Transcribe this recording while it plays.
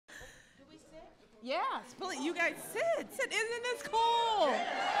Yes, please. You guys sit. Isn't this cool? Oh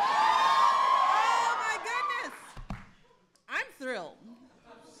my goodness. I'm thrilled.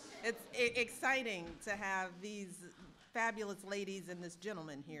 It's exciting to have these fabulous ladies and this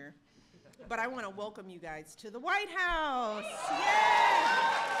gentleman here. But I want to welcome you guys to the White House. Yay!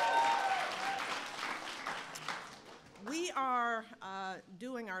 We are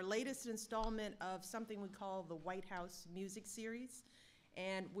doing our latest installment of something we call the White House Music Series.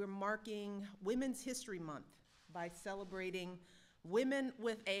 And we're marking Women's History Month by celebrating women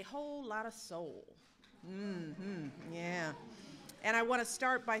with a whole lot of soul. Yeah. And I want to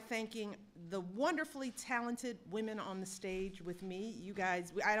start by thanking the wonderfully talented women on the stage with me. You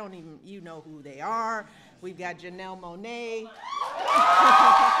guys, I don't even, you know who they are. We've got Janelle Monáe,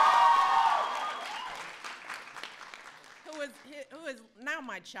 who is now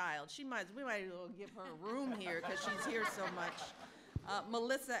my child. We might as well give her a room here because she's here so much.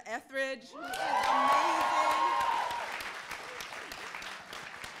 Melissa Etheridge, who is amazing.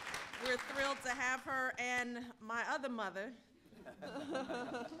 We're thrilled to have her, and my other mother,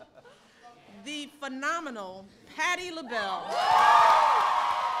 the phenomenal Patti LaBelle.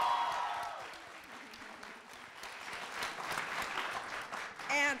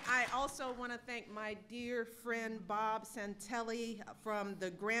 And I also want to thank my dear friend Bob Santelli from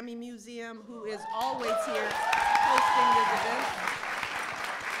the Grammy Museum, who is always here hosting this event.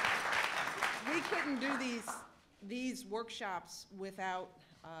 We couldn't do these workshops without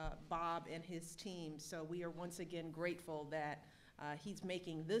Bob and his team, so we are once again grateful that he's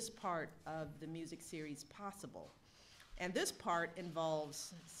making this part of the music series possible. And this part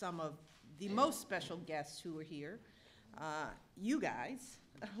involves some of the most special guests who are here. You guys,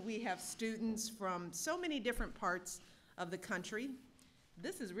 we have students from so many different parts of the country.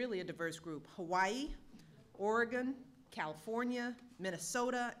 This is really a diverse group. Hawaii, Oregon, California,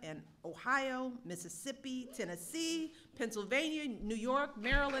 Minnesota, and Ohio, Mississippi, Tennessee, Pennsylvania, New York,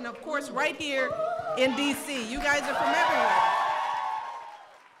 Maryland, of course, right here in DC. You guys are from everywhere.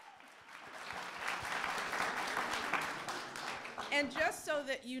 And just so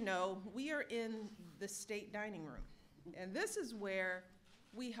that you know, we are in the state dining room. And this is where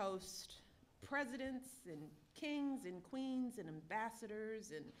we host presidents and kings and queens and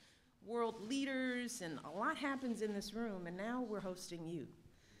ambassadors and world leaders, and a lot happens in this room, and now we're hosting you.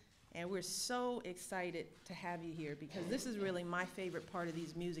 And we're so excited to have you here because this is really my favorite part of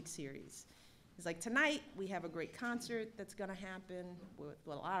these music series. It's like tonight we have a great concert that's gonna happen with a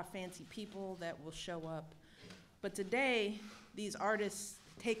lot of fancy people that will show up. But today, these artists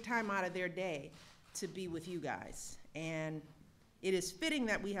take time out of their day to be with you guys. And it is fitting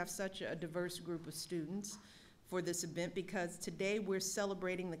that we have such a diverse group of students for this event because today we're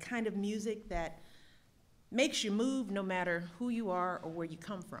celebrating the kind of music that makes you move no matter who you are or where you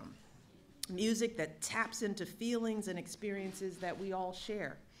come from. Music that taps into feelings and experiences that we all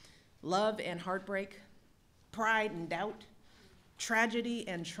share. Love and heartbreak, pride and doubt, tragedy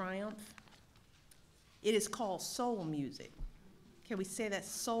and triumph. It is called soul music. Can we say that?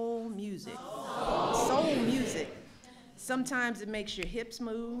 Soul music. Soul music. Sometimes it makes your hips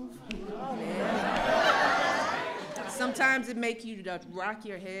move. Sometimes it makes you rock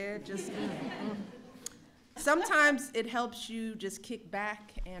your head, just Sometimes it helps you just kick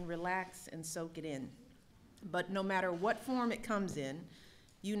back and relax and soak it in. But no matter what form it comes in,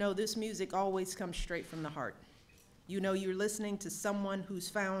 you know this music always comes straight from the heart. You know you're listening to someone who's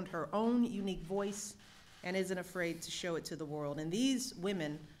found her own unique voice and isn't afraid to show it to the world. And these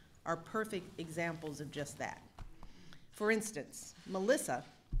women are perfect examples of just that. For instance, Melissa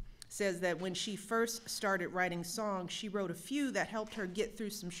says that when she first started writing songs, she wrote a few that helped her get through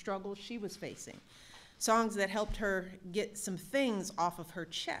some struggles she was facing. Songs that helped her get some things off of her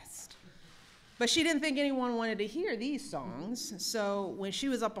chest. But she didn't think anyone wanted to hear these songs, so when she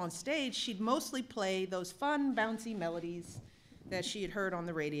was up on stage, she'd mostly play those fun, bouncy melodies that she had heard on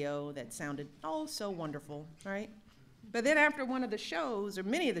the radio that sounded oh so wonderful, right? But then after one of the shows, or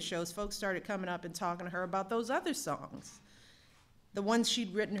many of the shows, folks started coming up and talking to her about those other songs, the ones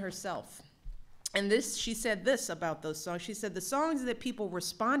she'd written herself. And she said this about those songs. She said, the songs that people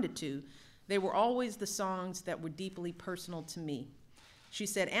responded to, they were always the songs that were deeply personal to me. She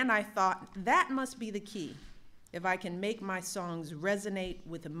said, and I thought, that must be the key, if I can make my songs resonate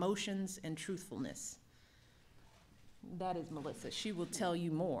with emotions and truthfulness. That is Melissa. She will tell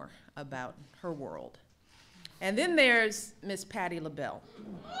you more about her world. And then there's Miss Patti LaBelle.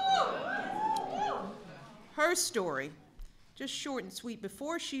 Her story, just short and sweet,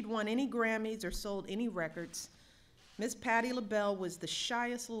 before she'd won any Grammys or sold any records, Miss Patti LaBelle was the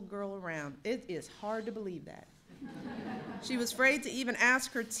shyest little girl around. It is hard to believe that. She was afraid to even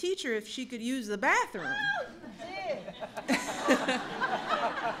ask her teacher if she could use the bathroom.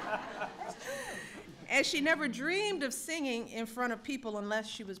 And she never dreamed of singing in front of people unless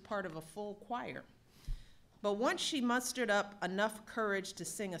she was part of a full choir. But once she mustered up enough courage to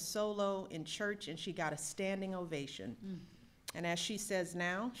sing a solo in church, and she got a standing ovation. And as she says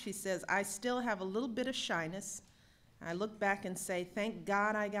now, she says, I still have a little bit of shyness. I look back and say, thank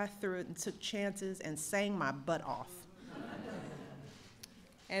God I got through it and took chances and sang my butt off.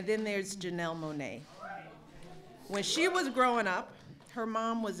 And then there's Janelle Monáe. When she was growing up, her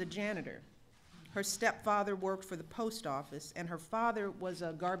mom was a janitor. Her stepfather worked for the post office, and her father was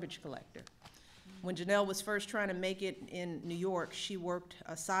a garbage collector. When Janelle was first trying to make it in New York, she worked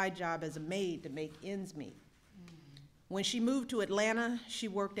a side job as a maid to make ends meet. When she moved to Atlanta, she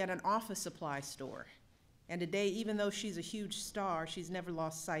worked at an office supply store. And today, even though she's a huge star, she's never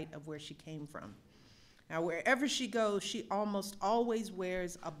lost sight of where she came from. Now, wherever she goes, she almost always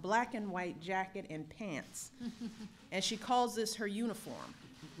wears a black and white jacket and pants. And she calls this her uniform.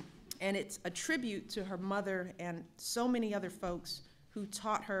 And it's a tribute to her mother and so many other folks who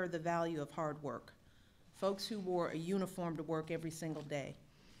taught her the value of hard work, folks who wore a uniform to work every single day.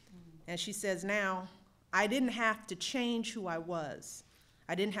 And she says now, I didn't have to change who I was.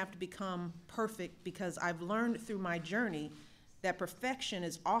 I didn't have to become perfect because I've learned through my journey that perfection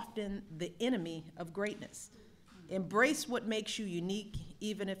is often the enemy of greatness. Embrace what makes you unique,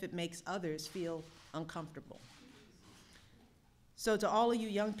 even if it makes others feel uncomfortable. So to all of you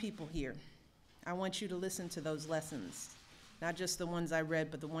young people here, I want you to listen to those lessons, not just the ones I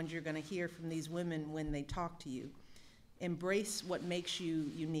read, but the ones you're going to hear from these women when they talk to you. Embrace what makes you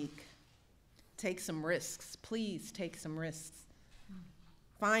unique. Take some risks. Please take some risks.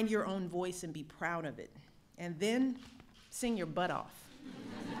 Find your own voice and be proud of it. And then sing your butt off.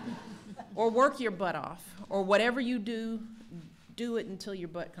 Or work your butt off. Or whatever you do, do it until your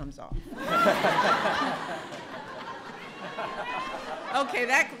butt comes off. Okay,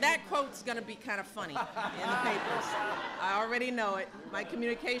 that quote's gonna be kind of funny in the papers. I already know it. My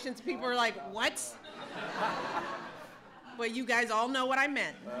communications people are like, what? But you guys all know what I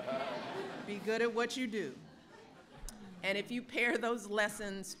meant. Be good at what you do. And if you pair those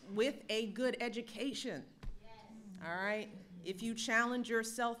lessons with a good education, all right? If you challenge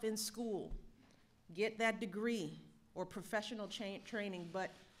yourself in school, get that degree or professional training,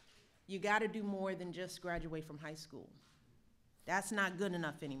 but you gotta do more than just graduate from high school. That's not good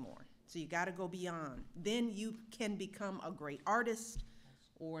enough anymore. So you gotta go beyond. Then you can become a great artist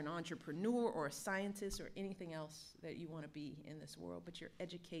or an entrepreneur or a scientist or anything else that you wanna be in this world, but your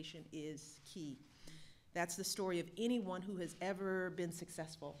education is key. That's the story of anyone who has ever been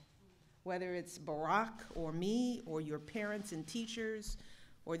successful, whether it's Barack or me or your parents and teachers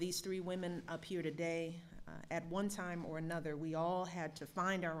or these three women up here today. At one time or another, we all had to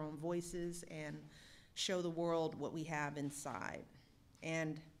find our own voices and show the world what we have inside.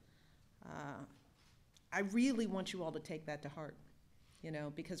 And I really want you all to take that to heart, you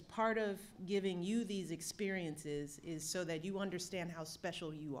know, because part of giving you these experiences is so that you understand how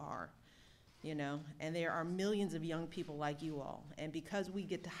special you are. You know, and there are millions of young people like you all. And because we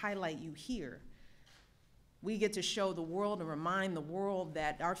get to highlight you here, we get to show the world and remind the world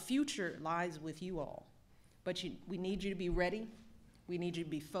that our future lies with you all. But we need you to be ready. We need you to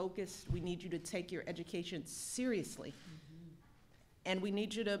be focused. We need you to take your education seriously. And we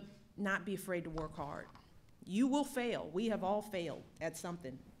need you to not be afraid to work hard. You will fail. We have all failed at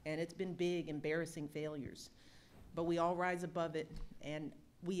something. And it's been big, embarrassing failures. But we all rise above it, and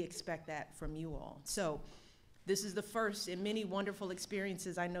we expect that from you all. So this is the first in many wonderful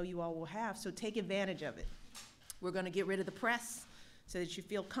experiences I know you all will have, so take advantage of it. We're gonna get rid of the press so that you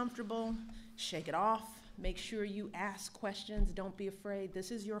feel comfortable, shake it off, make sure you ask questions, don't be afraid. This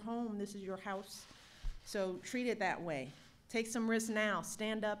is your home, this is your house, so treat it that way. Take some risks now,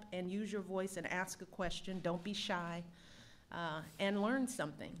 stand up and use your voice and ask a question, don't be shy, and learn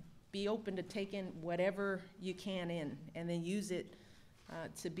something. Be open to taking whatever you can in, and then use it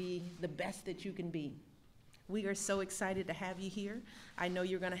to be the best that you can be. We are so excited to have you here. I know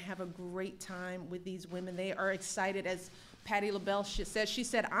you're gonna have a great time with these women. They are excited, as Patti LaBelle said. She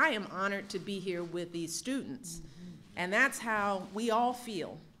said, I am honored to be here with these students. And that's how we all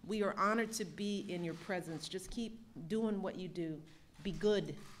feel. We are honored to be in your presence. Just keep doing what you do. Be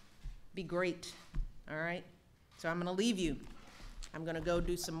good, be great, all right? So I'm gonna leave you. I'm gonna go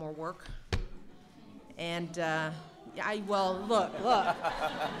do some more work. And well, look,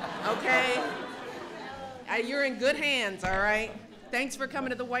 okay? You're in good hands, all right? Thanks for coming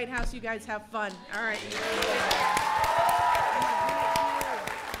to the White House. You guys have fun. All right.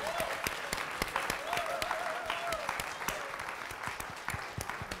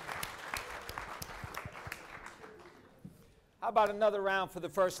 How about another round for the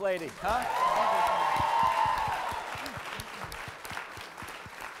First Lady, huh?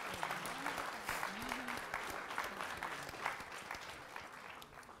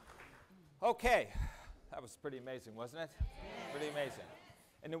 Okay, that was pretty amazing, wasn't it? Pretty amazing.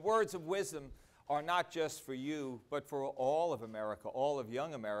 And the words of wisdom are not just for you, but for all of America, all of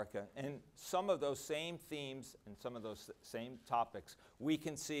young America. And some of those same themes and some of those same topics we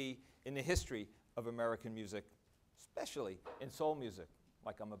can see in the history of American music, especially in soul music,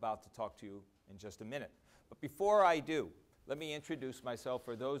 like I'm about to talk to you in just a minute. But before I do, let me introduce myself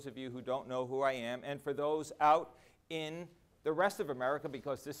for those of you who don't know who I am, and for those out in the rest of America,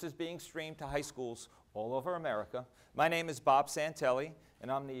 because this is being streamed to high schools all over America. My name is Bob Santelli,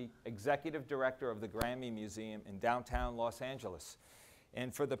 and I'm the executive director of the Grammy Museum in downtown Los Angeles.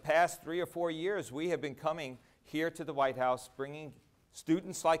 And for the past 3 or 4 years, we have been coming here to the White House, bringing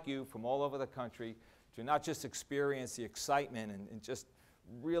students like you from all over the country to not just experience the excitement and just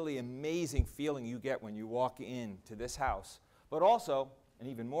really amazing feeling you get when you walk into this house, but also, and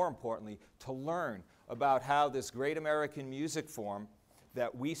even more importantly, to learn about how this great American music form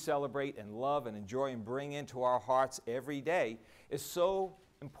that we celebrate and love and enjoy and bring into our hearts every day is so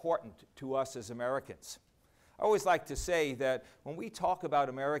important to us as Americans. I always like to say that when we talk about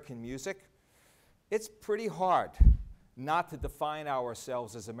American music, it's pretty hard not to define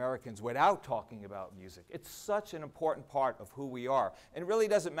ourselves as Americans without talking about music. It's such an important part of who we are. And it really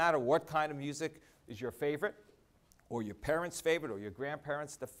doesn't matter what kind of music is your favorite, or your parents' favorite, or your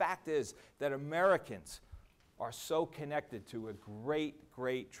grandparents'. The fact is that Americans are so connected to a great,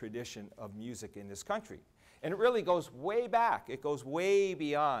 great tradition of music in this country. And it really goes way back. It goes way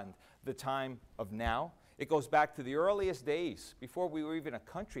beyond the time of now. It goes back to the earliest days, before we were even a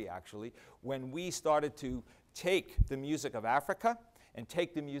country, actually, when we started to take the music of Africa and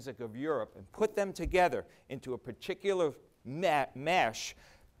take the music of Europe and put them together into a particular mesh,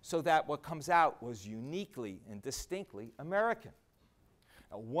 so that what comes out was uniquely and distinctly American.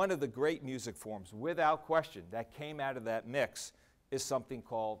 Now, one of the great music forms, without question, that came out of that mix is something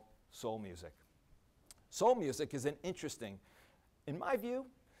called soul music. Soul music is an interesting, in my view,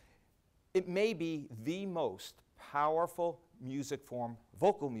 it may be the most powerful music form,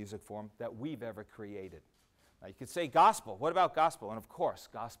 vocal music form, that we've ever created. Now, you could say gospel. What about gospel? And of course,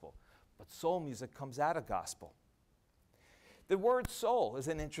 gospel. But soul music comes out of gospel. The word soul is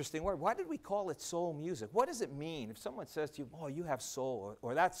an interesting word. Why did we call it soul music? What does it mean? If someone says to you, oh, you have soul,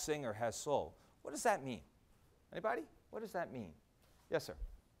 or that singer has soul, what does that mean? Anybody? What does that mean? Yes, sir.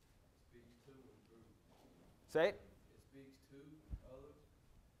 Speaks to and through. Say it. It speaks to others,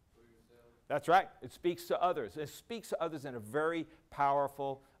 for yourself. That's right. It speaks to others. It speaks to others in a very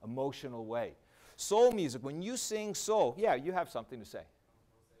powerful, emotional way. Soul music, when you sing soul, yeah, you have something to say.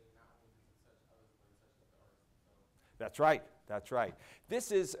 That's right. That's right.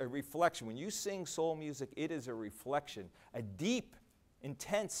 This is a reflection. When you sing soul music, it is a reflection, a deep,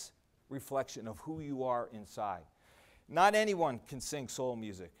 intense reflection of who you are inside. Not anyone can sing soul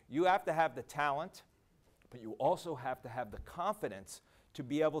music. You have to have the talent, but you also have to have the confidence to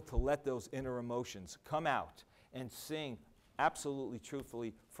be able to let those inner emotions come out and sing absolutely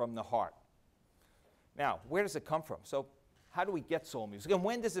truthfully from the heart. Now, where does it come from? So how do we get soul music? And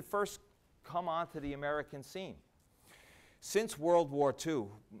when does it first come onto the American scene? Since World War II,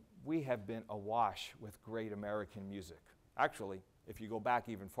 we have been awash with great American music. Actually, if you go back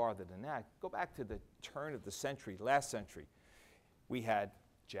even farther than that, go back to the turn of the century, last century. We had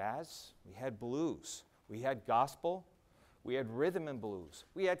jazz, we had blues, we had gospel, we had rhythm and blues,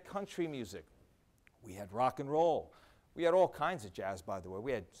 we had country music, we had rock and roll. We had all kinds of jazz, by the way.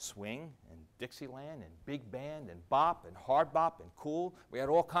 We had swing and Dixieland and big band and bop and hard bop and cool. We had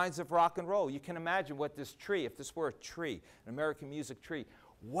all kinds of rock and roll. You can imagine what this tree, if this were a tree, an American music tree,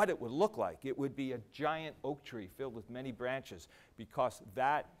 what it would look like. It would be a giant oak tree filled with many branches, because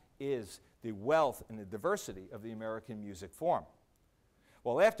that is the wealth and the diversity of the American music form.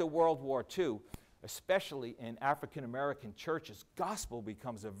 Well, after World War II, especially in African American churches, gospel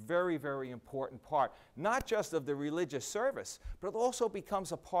becomes a very, very important part, not just of the religious service, but it also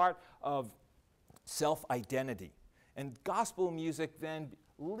becomes a part of self-identity. And gospel music then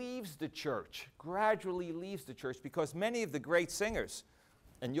leaves the church, gradually leaves the church, because many of the great singers,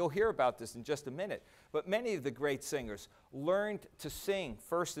 and you'll hear about this in just a minute, but many of the great singers learned to sing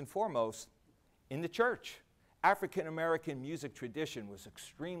first and foremost in the church. African American music tradition was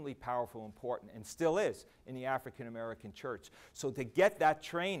extremely powerful, important, and still is in the African American church. So to get that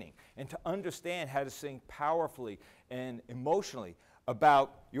training and to understand how to sing powerfully and emotionally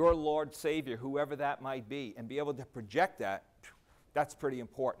about your Lord Savior, whoever that might be, and be able to project that, that's pretty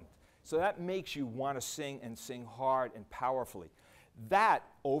important. So that makes you want to sing and sing hard and powerfully. That,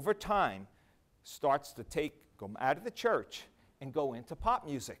 over time, starts to go out of the church and go into pop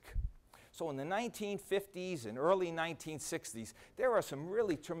music. So in the 1950s and early 1960s, there are some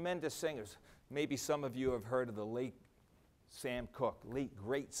really tremendous singers. Maybe some of you have heard of the late Sam Cooke, late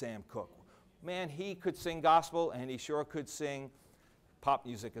great Sam Cooke. Man, he could sing gospel, and he sure could sing pop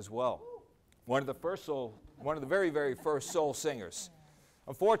music as well. One of the very, very first soul singers.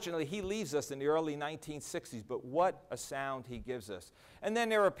 Unfortunately, he leaves us in the early 1960s, but what a sound he gives us. And then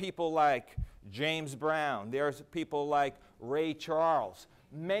there are people like James Brown. There's people like Ray Charles.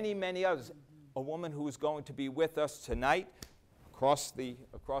 Many, many others. A woman who is going to be with us tonight across the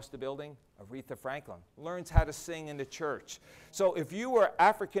building, Aretha Franklin, learns how to sing in the church. So if you were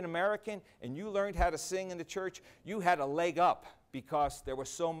African American and you learned how to sing in the church, you had a leg up because there was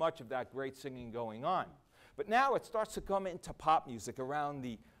so much of that great singing going on. But now it starts to come into pop music around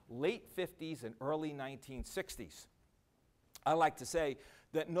the late 50s and early 1960s. I like to say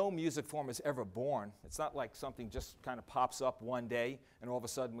that no music form is ever born. It's not like something just kind of pops up one day and all of a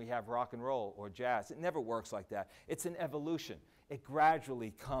sudden we have rock and roll or jazz. It never works like that. It's an evolution. It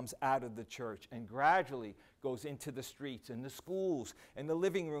gradually comes out of the church and gradually goes into the streets and the schools and the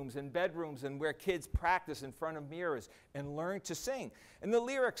living rooms and bedrooms and where kids practice in front of mirrors and learn to sing. And the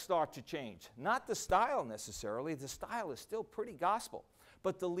lyrics start to change. Not the style necessarily. The style is still pretty gospel.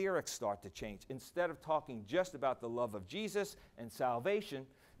 But the lyrics start to change. Instead of talking just about the love of Jesus and salvation,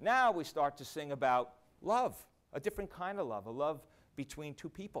 now we start to sing about love, a different kind of love, a love between two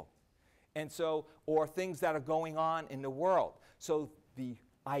people. And so, or things that are going on in the world. So the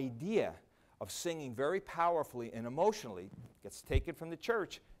idea of singing very powerfully and emotionally gets taken from the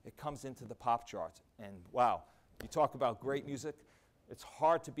church, it comes into the pop charts. And wow, you talk about great music, it's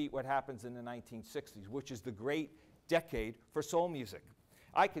hard to beat what happens in the 1960s, which is the great decade for soul music.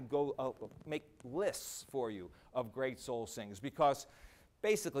 I could go make lists for you of great soul singers because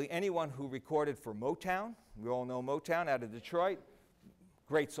basically anyone who recorded for Motown, we all know Motown out of Detroit,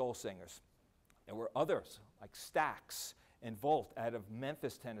 great soul singers. There were others like Stax and Volt out of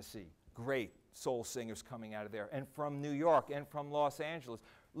Memphis, Tennessee, great soul singers coming out of there, and from New York and from Los Angeles,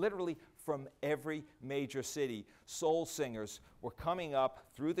 literally from every major city, soul singers were coming up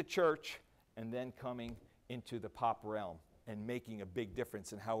through the church and then coming into the pop realm and making a big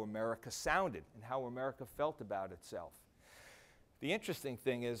difference in how America sounded and how America felt about itself. The interesting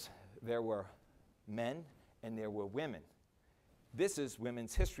thing is there were men and there were women. This is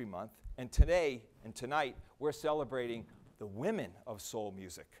Women's History Month, and today and tonight we're celebrating the women of soul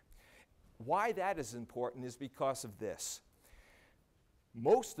music. Why that is important is because of this.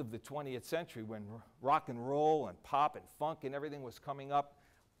 Most of the 20th century, when rock and roll and pop and funk and everything was coming up,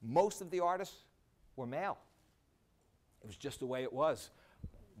 most of the artists were male. It was just the way it was.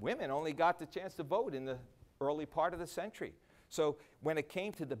 Women only got the chance to vote in the early part of the century. So when it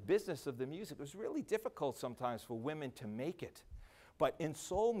came to the business of the music, it was really difficult sometimes for women to make it. But in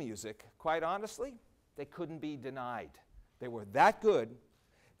soul music, quite honestly, they couldn't be denied. They were that good,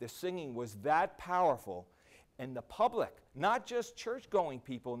 the singing was that powerful, and the public, not just church-going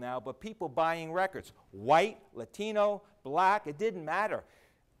people now, but people buying records, white, Latino, black, it didn't matter.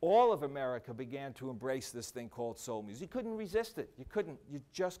 All of America began to embrace this thing called soul music. You couldn't resist it. You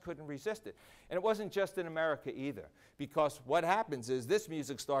just couldn't resist it. And it wasn't just in America either, because what happens is this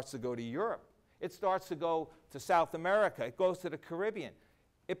music starts to go to Europe. It starts to go to South America. It goes to the Caribbean.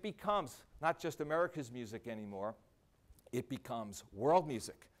 It becomes not just America's music anymore. It becomes world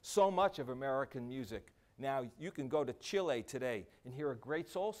music. So much of American music. Now, you can go to Chile today and hear a great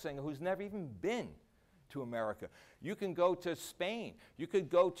soul singer who's never even been to America. You can go to Spain. You could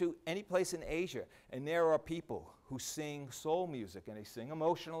go to any place in Asia, and there are people who sing soul music, and they sing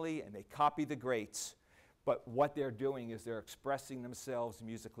emotionally, and they copy the greats. But what they're doing is they're expressing themselves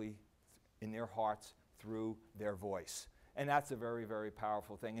musically in their hearts through their voice. And that's a very, very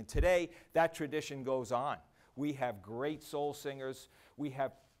powerful thing. And today, that tradition goes on. We have great soul singers. We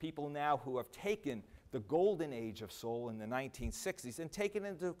have people now who have taken the golden age of soul in the 1960s and taken it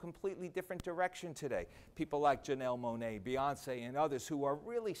into a completely different direction today. People like Janelle Monáe, Beyonce, and others who are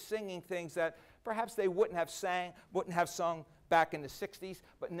really singing things that perhaps they wouldn't have sung back in the 60s,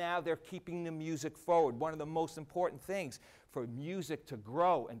 but now they're keeping the music forward. One of the most important things for music to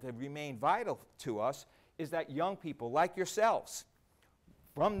grow and to remain vital to us is that young people like yourselves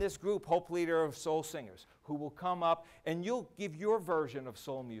from this group, Hope Leader of Soul Singers, who will come up and you'll give your version of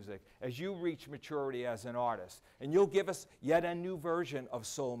soul music as you reach maturity as an artist. And you'll give us yet a new version of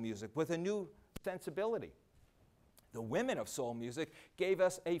soul music with a new sensibility. The women of soul music gave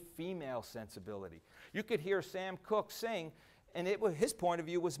us a female sensibility. You could hear Sam Cooke sing, And his point of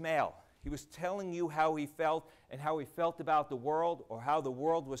view was male. He was telling you how he felt and how he felt about the world or how the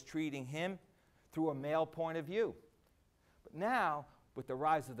world was treating him through a male point of view. But now, with the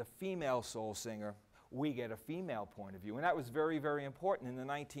rise of the female soul singer, we get a female point of view. And that was very, very important in the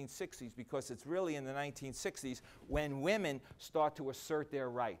 1960s, because it's really in the 1960s when women start to assert their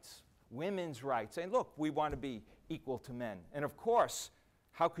rights, women's rights, saying, look, we want to be equal to men. And of course,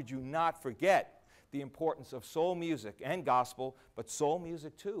 how could you not forget the importance of soul music and gospel, but soul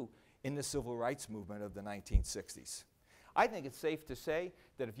music too, in the civil rights movement of the 1960s. I think it's safe to say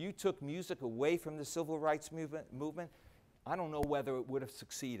that if you took music away from the civil rights movement, I don't know whether it would have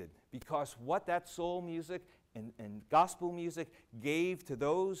succeeded, because what that soul music and gospel music gave to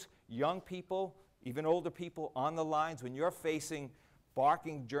those young people, even older people on the lines, when you're facing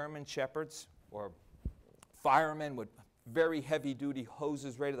barking German shepherds or firemen with very heavy-duty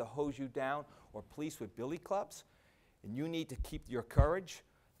hoses ready to hose you down, or police with billy clubs, and you need to keep your courage,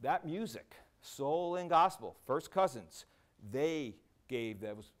 that music, soul and gospel, first cousins, they gave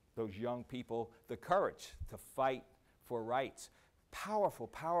those young people the courage to fight for rights. Powerful,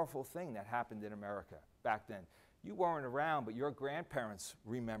 powerful thing that happened in America back then. You weren't around, but your grandparents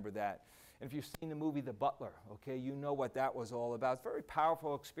remember that. And if you've seen the movie The Butler, okay, you know what that was all about. It's a very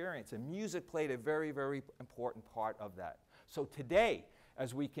powerful experience, and music played a very, very important part of that. So today,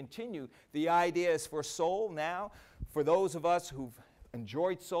 as we continue, the idea is for soul now, for those of us who've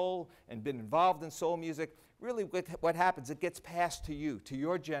enjoyed soul and been involved in soul music, really what happens, it gets passed to you, to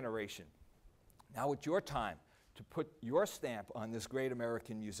your generation. Now it's your time to put your stamp on this great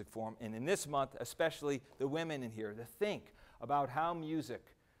American music form, and in this month, especially the women in here, to think about how music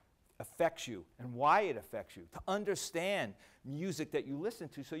affects you and why it affects you, to understand music that you listen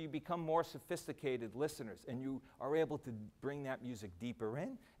to so you become more sophisticated listeners and you are able to bring that music deeper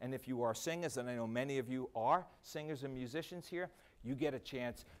in. And if you are singers, and I know many of you are singers and musicians here, you get a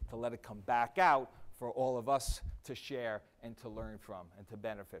chance to let it come back out for all of us to share and to learn from and to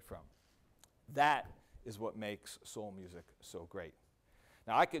benefit from. That is what makes soul music so great.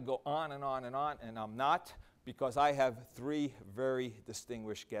 Now, I could go on and on and on, and I'm not, because I have three very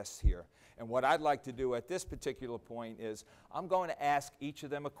distinguished guests here. And what I'd like to do at this particular point is I'm going to ask each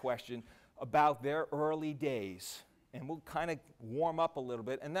of them a question about their early days. And we'll kind of warm up a little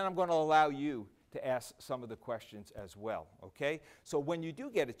bit, and then I'm going to allow you to ask some of the questions as well, okay? So when you do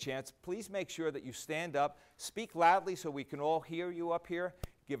get a chance, please make sure that you stand up, speak loudly so we can all hear you up here,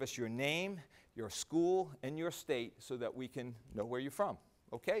 give us your name, your school, and your state so that we can know where you're from,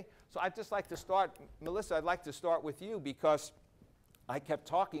 okay? So I'd just like to start, Melissa, I'd like to start with you, because I kept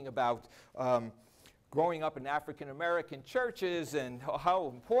talking about growing up in African-American churches and how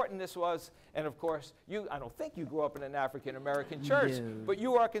important this was. And of course, I don't think you grew up in an African-American church, but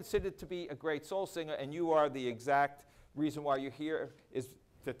you are considered to be a great soul singer, and you are the exact reason why you're here, is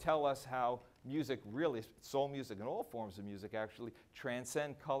to tell us how music really, soul music and all forms of music actually,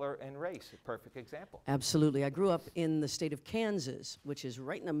 transcend color and race. A perfect example. Absolutely. I grew up in the state of Kansas, which is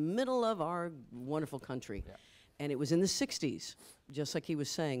right in the middle of our wonderful country. Yeah. And it was in the 60s, just like he was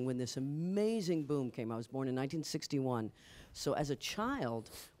saying, when this amazing boom came. I was born in 1961. So as a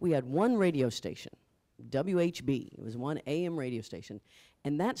child, we had one radio station, WHB. It was one AM radio station.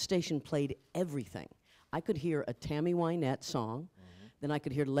 And that station played everything. I could hear a Tammy Wynette song. Then I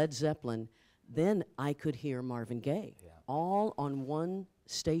could hear Led Zeppelin. Then I could hear Marvin Gaye, all on one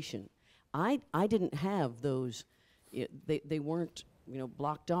station. I didn't have those, they weren't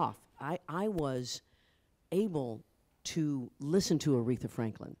blocked off. I was able to listen to Aretha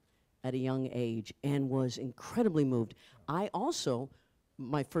Franklin at a young age and was incredibly moved. I also,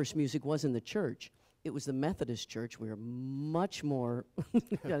 my first music was in the church. It was the Methodist church. We were much more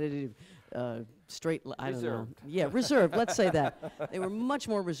straight, I don't know. Yeah, reserved, let's say that. They were much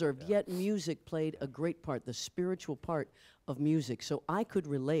more reserved, yet music played a great part, the spiritual part of music. So I could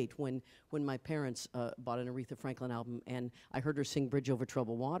relate when my parents bought an Aretha Franklin album and I heard her sing Bridge Over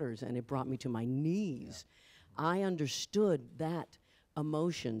Troubled Waters, and it brought me to my knees. Yeah. I understood that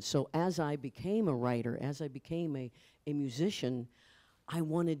emotion. So as I became a writer, as I became a musician, I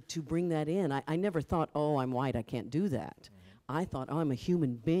wanted to bring that in. I never thought, oh, I'm white, I can't do that. I thought, oh, I'm a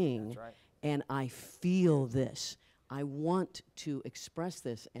human being, That's right. And I feel this. I want to express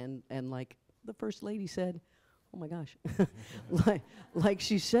this. And like the First Lady said, oh my gosh, like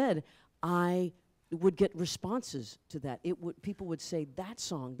she said, I would get responses to that. People would say, that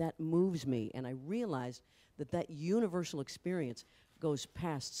song, that moves me. And I realized that universal experience goes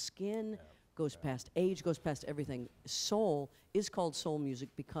past skin, goes past age, goes past everything. Soul is called soul music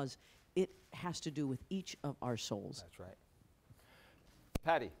because it has to do with each of our souls. That's right.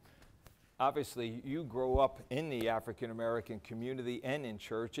 Patty, obviously you grow up in the African American community and in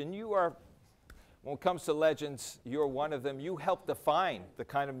church, and you are, when it comes to legends, you're one of them. You help define the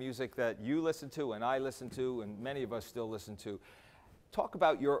kind of music that you listen to and I listen to and many of us still listen to. Talk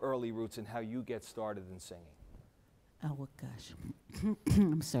about your early roots and how you get started in singing. Oh, well, gosh.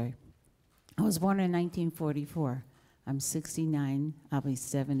 I'm sorry. I was born in 1944. I'm 69. I'll be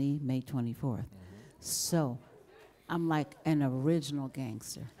 70 May 24th. So I'm like an original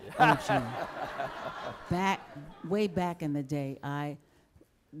gangster. OG. Way back in the day, I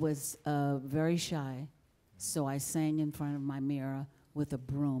was very shy, so I sang in front of my mirror with a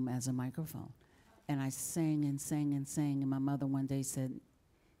broom as a microphone. And I sang and sang and sang, and my mother one day said,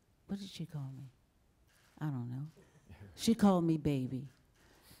 what did she call me? I don't know. She called me baby.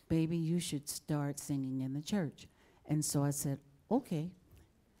 Baby, you should start singing in the church. And so I said, okay.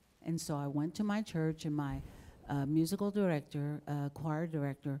 And so I went to my church, and my musical director, choir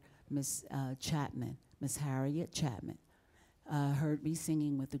director, Miss Chapman, Miss Harriet Chapman, heard me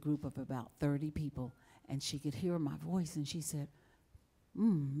singing with a group of about 30 people, and she could hear my voice, and she said,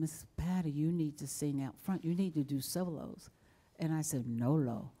 Miss Patty, you need to sing out front. You need to do solos. And I said, no,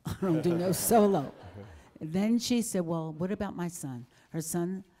 Lo, I don't do no solo. And then she said, well, what about my son? Her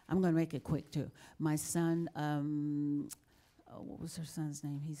son, I'm going to make it quick, too. My son, what was her son's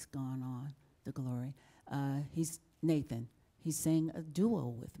name? He's gone on to glory. He's Nathan. He sang a duo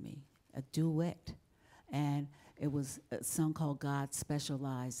with me, a duet. And it was a song called God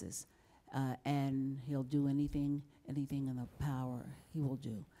Specializes. And he'll do anything in the power he will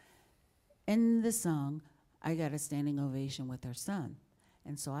do. In the song, I got a standing ovation with her son.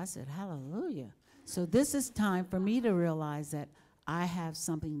 And so I said, hallelujah. So this is time for me to realize that I have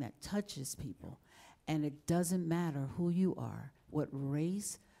something that touches people. And it doesn't matter who you are, what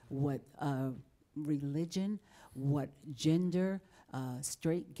race, what religion, what gender,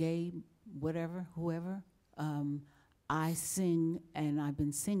 straight, gay, whatever, whoever. I sing, and I've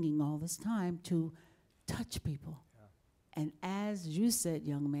been singing all this time to touch people. Yeah. And as you said,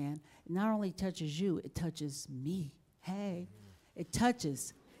 young man, it not only touches you, it touches me. Hey, it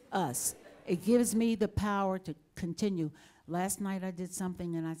touches us. It gives me the power to continue. Last night I did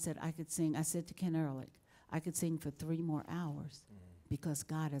something, and I said I could sing. I said to Ken Ehrlich, I could sing for 3 more hours because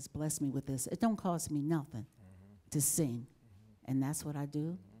God has blessed me with this. It don't cost me nothing to sing. And that's what I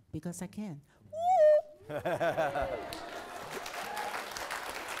do because I can.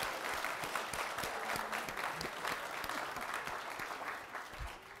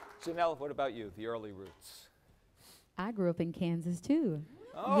 Janelle, what about you, the early roots? I grew up in Kansas too.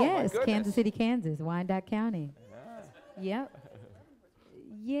 Oh, yes, my goodness. Kansas City, Kansas, Wyandotte County. Yeah. Yep.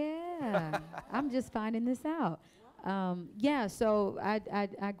 Yeah, I'm just finding this out. Yeah, so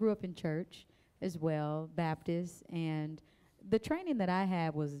I grew up in church as well, Baptist, and the training that I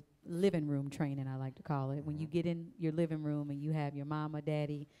had was living room training, I like to call it. When you get in your living room and you have your mama,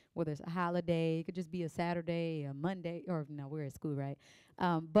 daddy, whether it's a holiday, it could just be a Saturday, a Monday, or no, we're at school, right?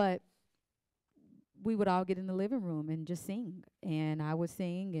 But we would all get in the living room and just sing. And I would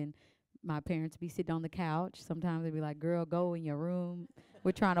sing, and my parents would be sitting on the couch. Sometimes they'd be like, girl, go in your room.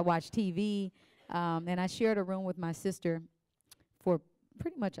 We're trying to watch TV. And I shared a room with my sister for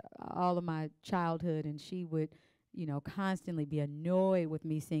pretty much all of my childhood, and she would, you know, constantly be annoyed with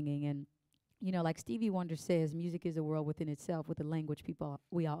me singing. And, you know, like Stevie Wonder says, music is a world within itself with a language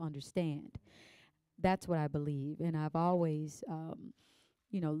we all understand. That's what I believe. And I've always,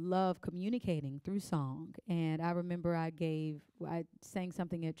 you know, loved communicating through song. And I remember I sang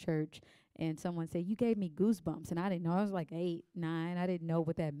something at church, and someone said, you gave me goosebumps. And I didn't know. I was like 8, 9. I didn't know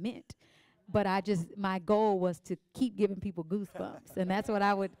what that meant. But my goal was to keep giving people goosebumps. And that's what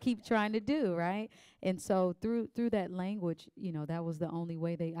I would keep trying to do, right? And so through that language, you know, that was the only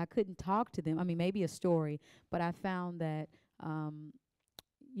way I couldn't talk to them. I mean, maybe a story, but I found that,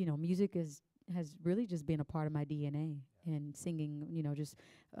 you know, music has really just been a part of my DNA, and singing, you know, just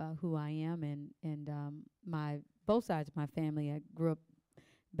who I am. And both sides of my family, I grew up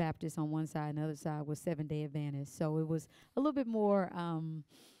Baptist on one side, and the other side was Seventh-day Adventist. So it was a little bit more,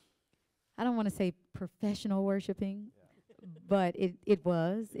 I don't want to say professional worshiping, but it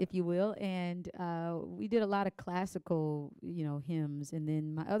was, if you will. And we did a lot of classical, you know, hymns. And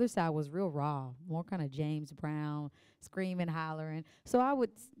then my other side was real raw, more kind of James Brown, screaming, hollering. So I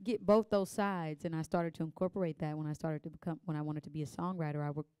would get both those sides, and I started to incorporate that when I wanted to be a songwriter. I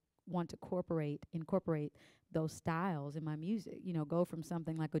would want to incorporate those styles in my music, you know, go from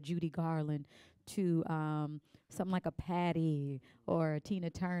something like a Judy Garland to something like a Patti or a Tina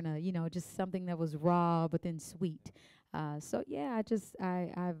Turner, you know, just something that was raw but then sweet. So yeah,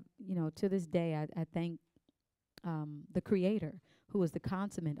 I've, you know, to this day, I thank the Creator who is the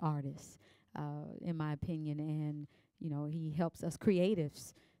consummate artist, in my opinion. And, you know, he helps us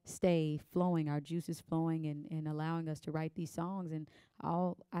creatives stay flowing, our juices flowing, and allowing us to write these songs. And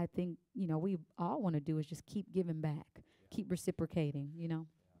all I think, you know, we all want to do is just keep giving back, keep reciprocating, you know.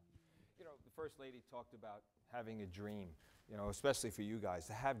 You know, the First Lady talked about having a dream, you know, especially for you guys,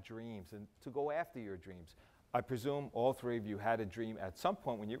 to have dreams and to go after your dreams. I presume all three of you had a dream at some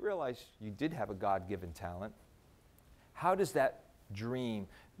point when you realized you did have a God-given talent. How does that dream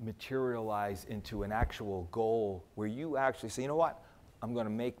materialize into an actual goal where you actually say, you know what, I'm going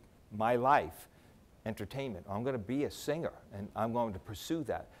to make my life entertainment. I'm going to be a singer, and I'm going to pursue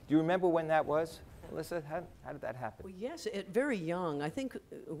that. Do you remember when that was? Alyssa, how did that happen? Well, yes, at very young. I think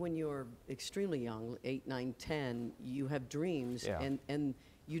when you're extremely young, 8, 9, 10, you have dreams, Yeah. and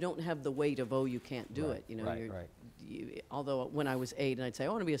you don't have the weight of, oh, you can't do Right, it. You know, right, right. Although when I was 8 and I'd say, I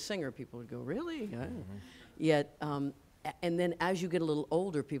want to be a singer, people would go, really? Yet, and then as you get a little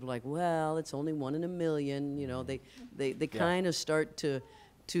older, people are like, well, it's only 1 in a million. You know, they kind of start to,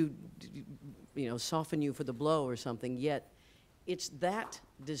 you know, soften you for the blow or something. Yet, it's that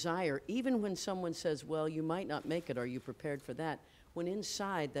desire, even when someone says, well, you might not make it, are you prepared for that? When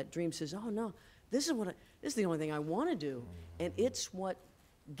inside that dream says, oh no, this is the only thing I want to do. And it's what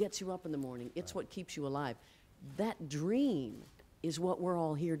gets you up in the morning. It's what keeps you alive. That dream is what we're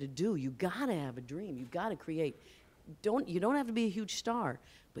all here to do. You gotta have a dream. You've got to create. You don't have to be a huge star,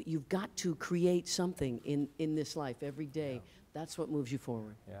 but you've got to create something in this life every day. Yeah. That's what moves you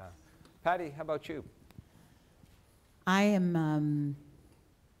forward. Yeah. Patty, how about you? I am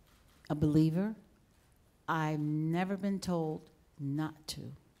a believer. I've never been told not to.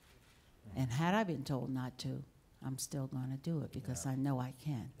 And had I been told not to, I'm still going to do it because I know I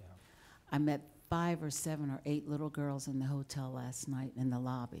can. Yeah. I met 5 or 7 or 8 little girls in the hotel last night in the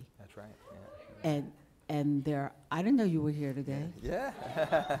lobby. That's right. Yeah. And I didn't know you were here today.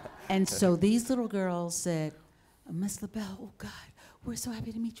 Yeah. And so these little girls said, Miss LaBelle, oh God, we're so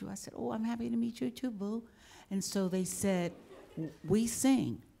happy to meet you. I said, oh, I'm happy to meet you too, boo. And so they said, we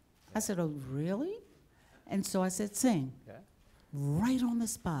sing. I said, oh, really? And so I said, sing. Yeah. Right on the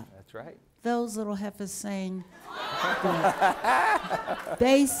spot. That's right. Those little heifers sang,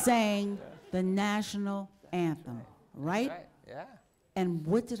 they sang the national anthem, right? Right. Yeah. And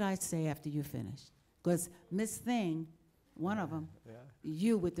what did I say after you finished? Because Miss Thing, one of them,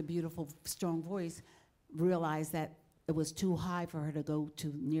 you with the beautiful, strong voice, realized that it was too high for her to go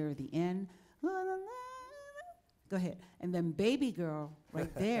to near the end. Go ahead. And then baby girl,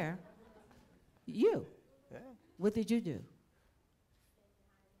 right there, you. Yeah. What did you do?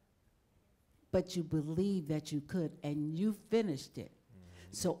 But you believed that you could, and you finished it.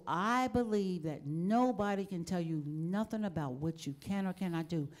 So I believe that nobody can tell you nothing about what you can or cannot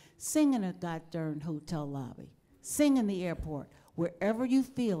do. Sing in a goddamn hotel lobby. Sing in the airport. Wherever you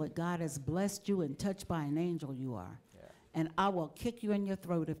feel it, God has blessed you and touched by an angel you are. Yeah. And I will kick you in your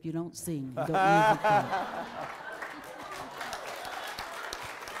throat if you don't sing. Don't use your throat.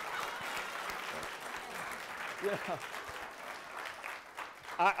 Yeah.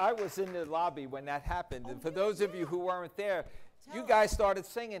 I was in the lobby when that happened, and for those of you who weren't there, you guys started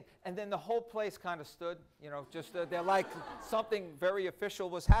singing, and then the whole place kind of stood, you know, just they're like something very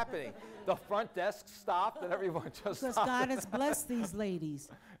official was happening. The front desk stopped, and everyone just Because stopped. God has blessed these ladies.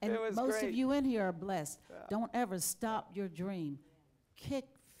 And It was most great. of you in here are blessed. Don't ever stop your dream. Kick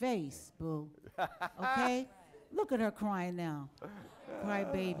face, boo. Okay? Look at her crying now. Cry,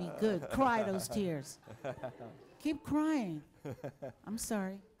 baby. Good. Cry those tears. Keep crying. I'm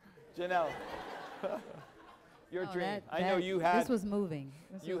sorry. Janelle, your Oh, dream. I know you had This was moving.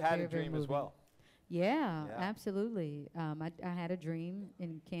 This you was had very, a very dream as moving. well. Yeah, Yeah. absolutely. I had a dream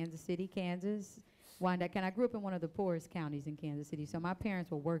in Kansas City, Kansas. And I grew up in one of the poorest counties in Kansas City, so my parents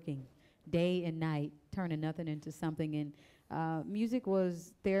were working day and night, turning nothing into something. And music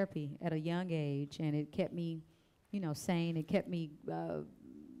was therapy at a young age, and it kept me, you know, sane. It kept me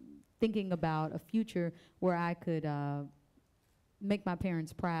thinking about a future where I could make my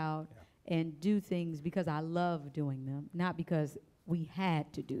parents proud and do things because I love doing them, not because we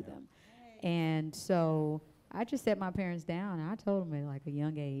had to do them. And so I just set my parents down. And I told them at like a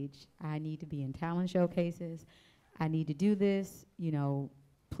young age, I need to be in talent showcases. I need to do this, you know,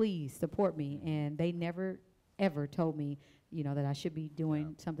 please support me. And they never, ever told me, you know, that I should be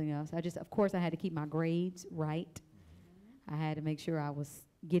doing something else. Of course, I had to keep my grades right. I had to make sure I was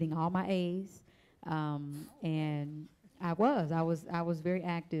getting all my A's. And I was very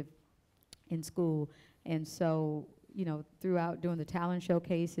active in school. And so, you know, throughout doing the talent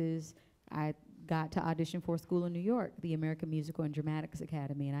showcases, got to audition for a school in New York, the American Musical and Dramatics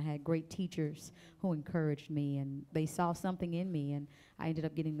Academy, and I had great teachers who encouraged me, and they saw something in me, and I ended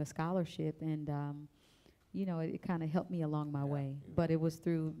up getting the scholarship, and you know, it kind of helped me along my way. But it was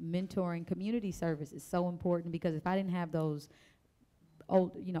through mentoring. Community service is so important, because if I didn't have those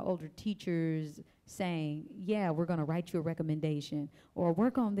older teachers saying, yeah, we're going to write you a recommendation, or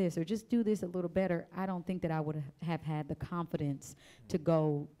work on this, or just do this a little better, I don't think that I would have had the confidence to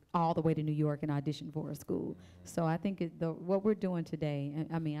go all the way to New York and audition for a school. So I think what we're doing today,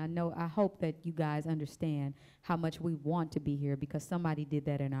 I mean, I hope that you guys understand how much we want to be here, because somebody did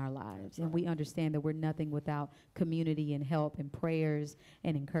that in our lives. And we understand that we're nothing without community and help and prayers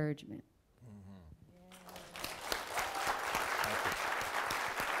and encouragement.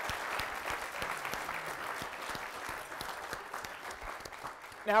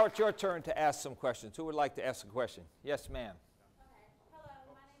 Now it's your turn to ask some questions. Who would like to ask a question? Yes, ma'am.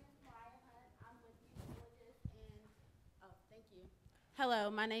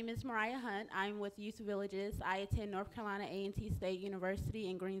 Hello, my name is Mariah Hunt. I'm with Youth Villages. I attend North Carolina A&T State University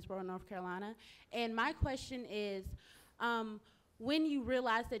in Greensboro, North Carolina. And my question is, when you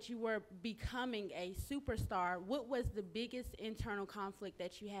realized that you were becoming a superstar, what was the biggest internal conflict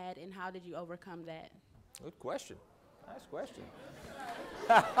that you had, and how did you overcome that? Good question. Nice question.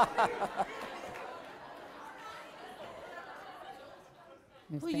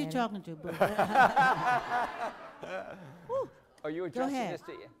 Ms. Who are you Patty? talking to, boo? Are you Go addressing ahead. this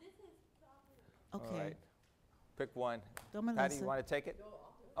to you? All Okay. right. Pick one. Go, Patty, Melissa. you want to take it?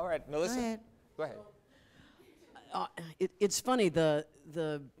 All right, Go Melissa. ahead. Go ahead. It's funny,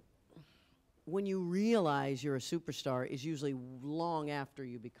 when you realize you're a superstar is usually long after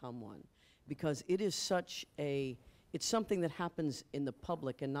you become one, because it is it's something that happens in the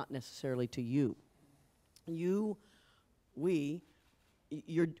public and not necessarily to you.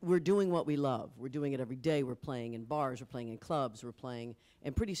 We're doing what we love. We're doing it every day. We're playing in bars, we're playing in clubs, and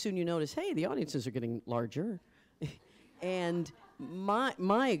pretty soon you notice, hey, the audiences are getting larger. And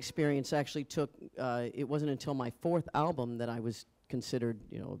my experience actually took, it wasn't until my 4th album that I was considered,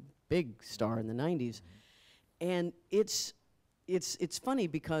 a big star in the 90s. And it's funny,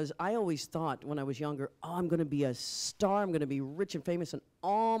 because I always thought when I was younger, oh, I'm going to be a star, I'm going to be rich and famous, and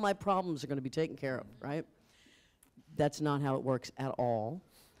all my problems are going to be taken care of, right? That's not how it works at all.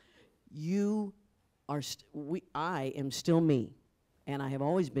 I am still me, and I have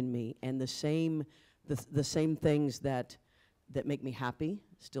always been me, and the same things that make me happy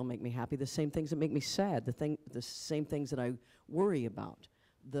still make me happy. The same things that make me sad. The same things that I worry about.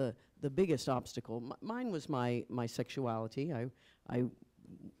 The biggest obstacle, mine was my sexuality. I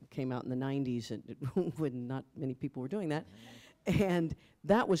came out in the 90s when not many people were doing that. And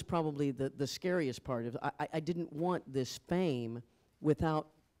that was probably the scariest part of I didn't want this fame without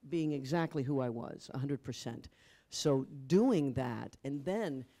being exactly who I was, 100%. So doing that, and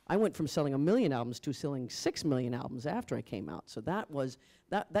then I went from selling 1 million albums to selling 6 million albums after I came out. So that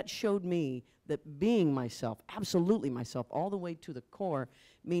showed me that being myself, absolutely myself, all the way to the core,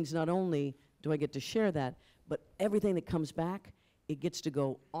 means not only do I get to share that, but everything that comes back, it gets to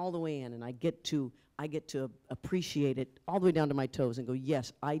go all the way in, and I get to appreciate it all the way down to my toes and go,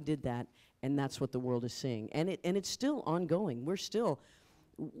 yes, I did that, and that's what the world is seeing. And it's still ongoing.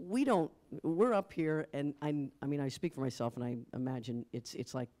 We're up here, and I mean, I speak for myself, and I imagine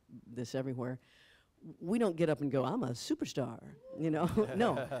it's like this everywhere. We don't get up and go, I'm a superstar,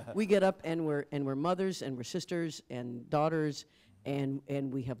 No, we get up and we're mothers, and we're sisters and daughters,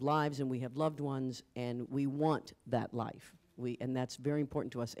 and we have lives, and we have loved ones, and we want that life. And that's very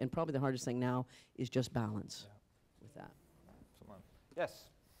important to us. And probably the hardest thing now is just balance with that. Someone. Yes.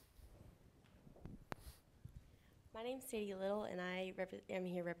 My name's Sadie Little, and I am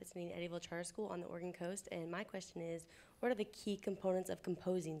here representing Eddyville Charter School on the Oregon coast. And my question is, what are the key components of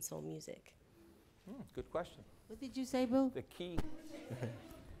composing soul music? Good question. What did you say, boo? The key.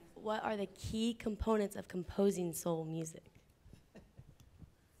 What are the key components of composing soul music?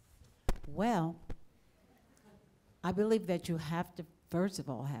 Well, I believe that you have to, first of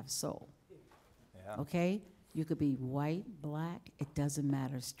all, have soul. Yeah. Okay? You could be white, black, it doesn't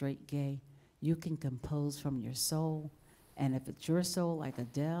matter, straight, gay. You can compose from your soul. And if it's your soul, like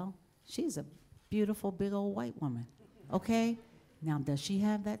Adele, she's a beautiful, big old white woman. Okay? Now, does she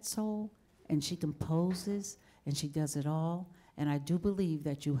have that soul? And she composes, and she does it all. And I do believe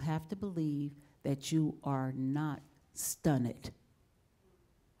that you have to believe that you are not stunted.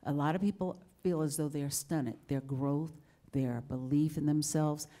 A lot of people feel as though they're stunted, their growth, their belief in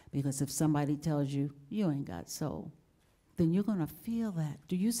themselves, because if somebody tells you, you ain't got soul, then you're gonna feel that.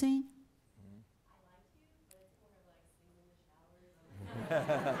 Do you sing?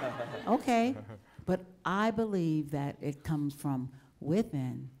 Okay, But I believe that it comes from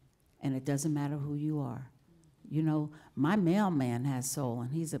within, and it doesn't matter who you are. You know, my mailman has soul, and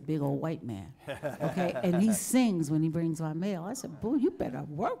he's a big old white man, okay? And he sings when he brings my mail. I said, boo, you better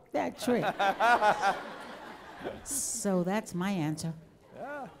work that trick. So that's my answer.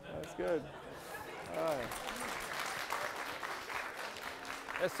 Yeah, that's good. All right.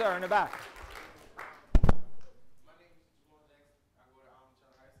 Yes, sir, in the back. My name is Jamal Jackson. I go to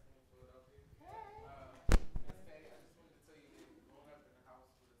Allentown High School in Philadelphia. Miss Patty, I just wanted to tell you that growing up in a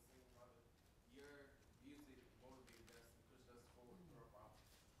house with a single mother, your music motivated us and pushed us forward through our problems.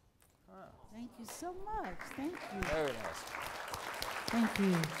 Thank you so much. Thank you. Very nice. Thank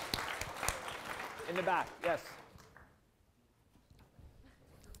you. In the back, yes.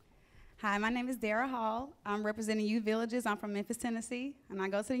 Hi, my name is Dara Hall. I'm representing Youth Villages. I'm from Memphis, Tennessee, and I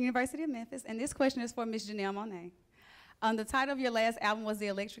go to the University of Memphis. And this question is for Ms. Janelle Monáe. The title of your last album was The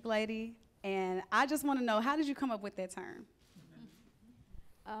Electric Lady, and I just want to know, how did you come up with that term?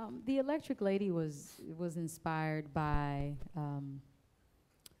 The Electric Lady was inspired by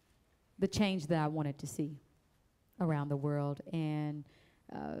the change that I wanted to see around the world, and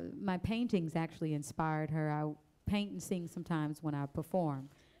my paintings actually inspired her. I paint and sing sometimes when I perform.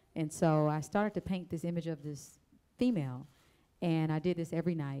 And so I started to paint this image of this female, and I did this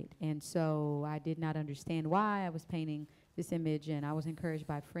every night. And so I did not understand why I was painting this image, and I was encouraged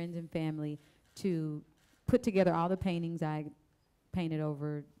by friends and family to put together all the paintings I painted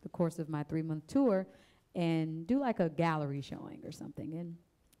over the course of my 3-month tour and do like a gallery showing or something. And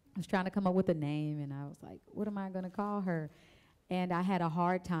I was trying to come up with a name, and I was like, what am I going to call her? And I had a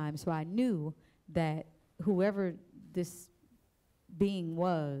hard time, so I knew that whoever this being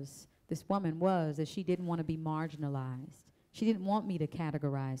was, this woman was, that she didn't want to be marginalized. She didn't want me to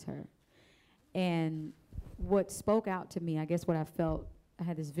categorize her. And what spoke out to me, I guess what I felt, I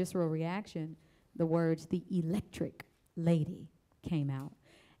had this visceral reaction, the words, the electric lady, came out.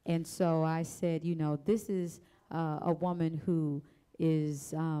 And so I said, you know, this is a woman who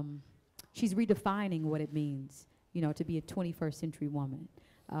is, she's redefining what it means, you know, to be a 21st century woman.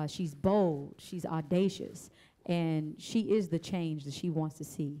 She's bold, she's audacious, and she is the change that she wants to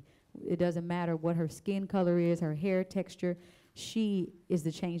see. It doesn't matter what her skin color is, her hair texture, she is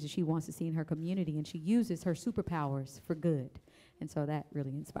the change that she wants to see in her community, and she uses her superpowers for good. And so that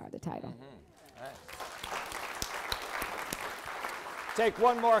really inspired the title. Mm-hmm. Nice. Take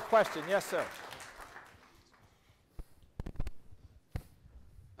one more question. Yes, sir.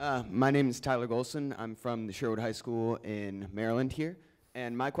 My name is Tyler Golson. I'm from the Sherwood High School in Maryland here.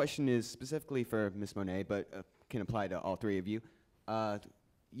 And my question is specifically for Ms. Monáe, but can apply to all three of you.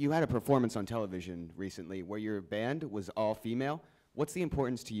 You had a performance on television recently where your band was all female. What's the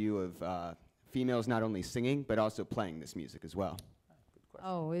importance to you of females not only singing, but also playing this music as well?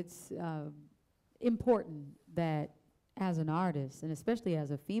 Oh, it's important that as an artist, and especially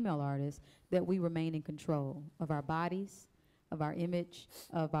as a female artist, that we remain in control of our bodies, of our image,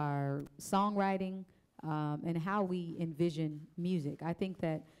 of our songwriting, and how we envision music. I think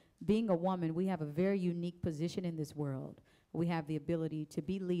that being a woman, we have a very unique position in this world. We have the ability to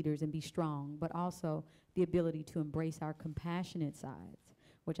be leaders and be strong, but also the ability to embrace our compassionate sides,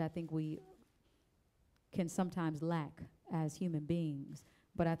 which I think we can sometimes lack as human beings.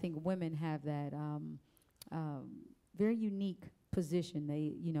 But I think women have that very unique position.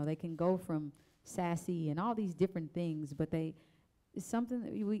 They, you know, they can go from sassy and all these different things, but it's something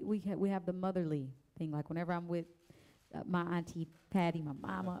that we have the motherly thing. Like whenever I'm with my auntie Patty, my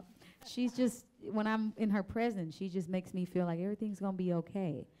mama, she's just, when I'm in her presence, she just makes me feel like everything's gonna be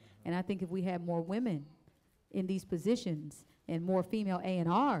okay. And I think if we had more women in these positions and more female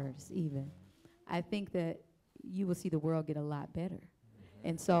A&Rs even, I think that you will see the world get a lot better.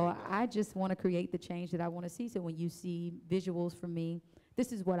 And so I just want to create the change that I want to see. So when you see visuals from me,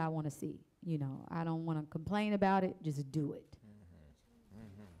 this is what I want to see. You know, I don't want to complain about it, just do it.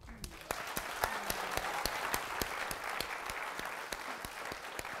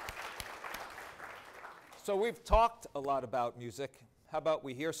 So we've talked a lot about music. How about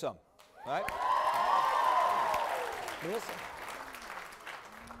we hear some, right? Listen.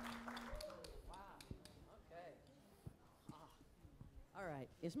 All right,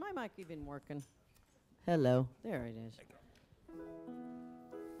 is my mic even working? Hello, there it is.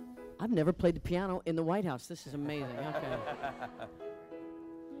 I've never played the piano in the White House. This is amazing. Okay.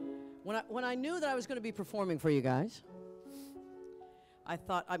 When I knew that I was going to be performing for you guys, I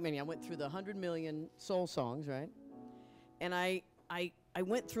thought, I went through the 100 million soul songs, right? And I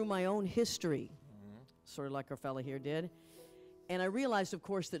went through my own history, sort of like our fella here did. And I realized, of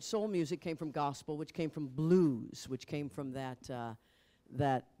course, that soul music came from gospel, which came from blues, which came from that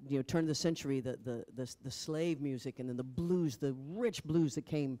that, you know, turn of the century, the slave music, and then the blues, the rich blues that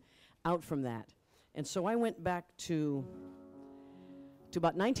came out from that. And so I went back to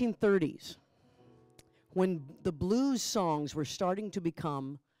about 1930s, when the blues songs were starting to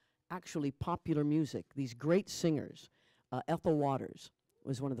become actually popular music. These great singers, Ethel Waters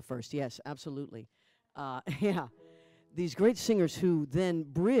was one of the first. Yes, absolutely. Yeah, these great singers who then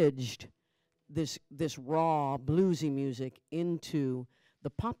bridged this raw bluesy music into the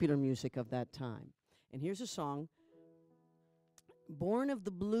popular music of that time. And here's a song born of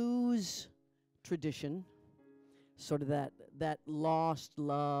the blues tradition, sort of that lost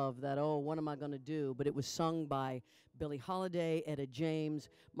love, that, oh, what am I going to do? But it was sung by Billie Holiday, Etta James.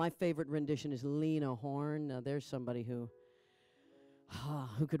 My favorite rendition is Lena Horne. Now, there's somebody who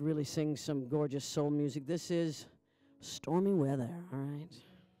could really sing some gorgeous soul music. This is Stormy Weather, all right?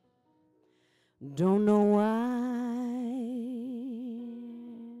 Don't know why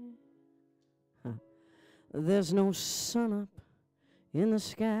there's no sun up in the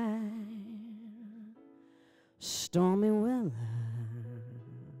sky. Stormy weather.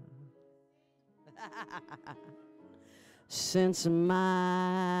 Since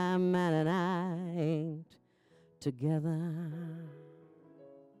my man and I ain't together.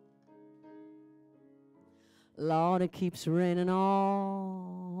 Lord, it keeps raining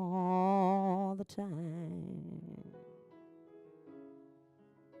all the time.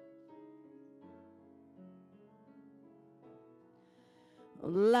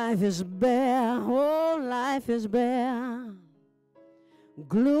 Life is bare, oh, life is bare.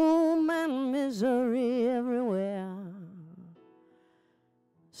 Gloom and misery everywhere.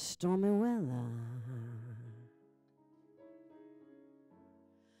 Stormy weather.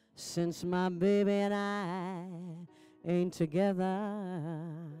 Since my baby and I ain't together.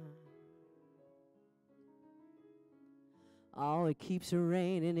 Oh, it keeps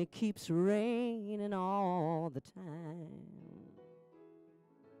raining all the time.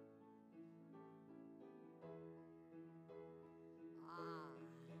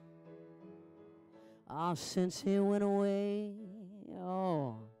 Since he went away,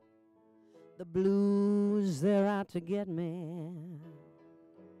 oh, the blues, they're out to get me.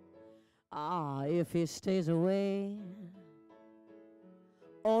 If he stays away,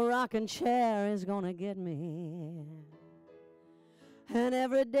 oh, rocking chair is gonna get me. And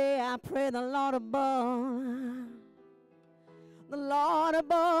every day I pray the Lord above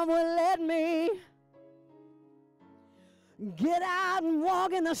will let me get out and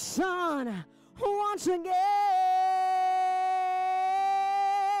walk in the sun once again.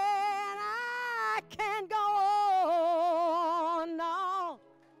 I can't go on, no.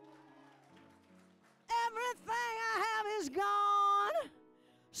 Everything I have is gone.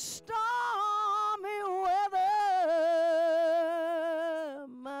 Stormy weather.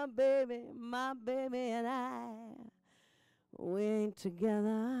 My baby and I, we ain't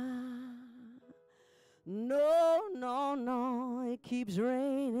together. No, no, no, it keeps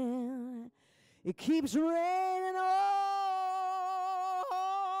raining. It keeps raining all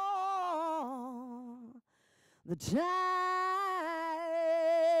the time.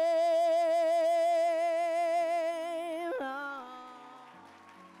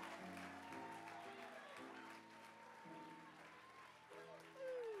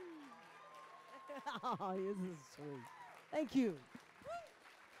 Oh, this is sweet. Thank you.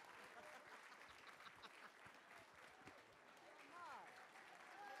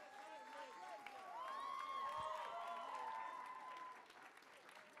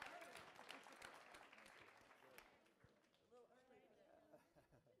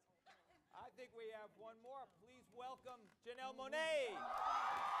 I think we have one more. Please welcome Janelle Monáe.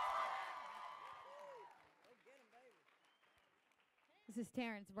 This is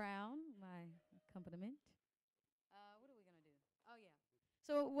Terrence Brown, my accompaniment. What are we going to do? Oh, yeah.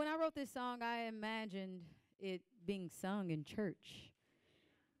 So when I wrote this song, I imagined it being sung in church.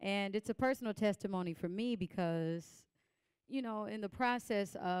 And it's a personal testimony for me because, you know, in the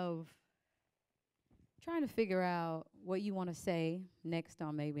process of trying to figure out what you want to say next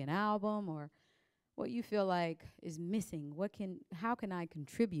on maybe an album or what you feel like is missing, how can I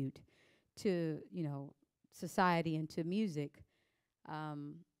contribute to, you know, society and to music?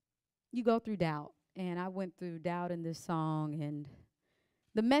 You go through doubt, and I went through doubt in this song, and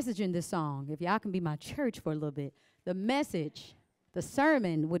the message in this song, if y'all can be my church for a little bit, the message, the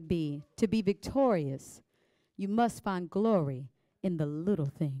sermon would be, to be victorious, you must find glory in the little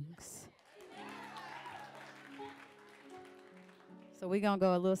things. So we're going to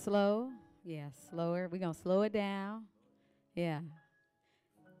go a little slow. Yeah, slower. We're going to slow it down. Yeah.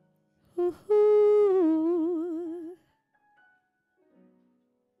 Ooh-hoo.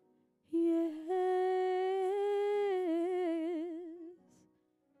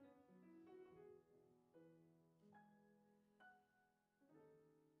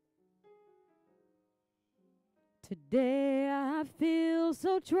 Today I feel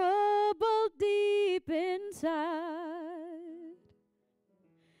so troubled deep inside.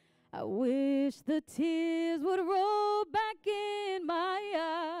 I wish the tears would roll back in my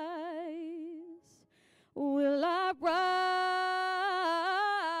eyes. Will I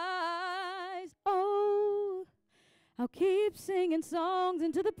rise? Oh, I'll keep singing songs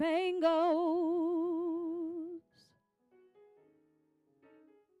until the pain goes.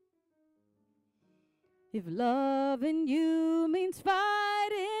 If loving you means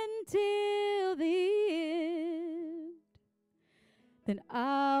fighting till the end, then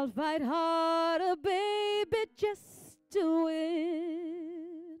I'll fight harder, baby, just to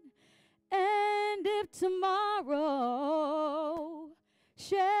win. And if tomorrow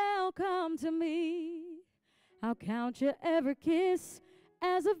shall come to me, I'll count your every kiss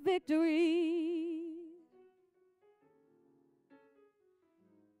as a victory.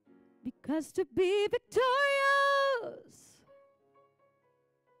 Because to be victorious,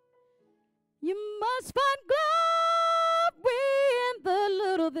 you must find glory in the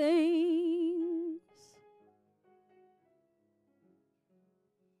little things.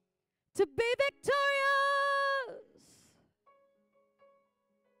 To be victorious,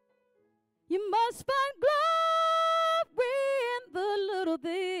 you must find glory in the little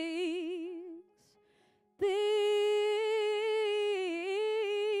things. Things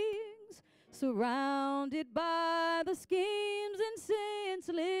surrounded by the schemes and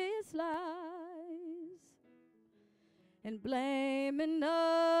senseless lies, and blaming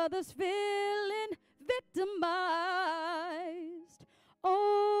others, feeling victimized.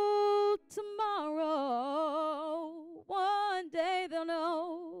 Oh, tomorrow, one day they'll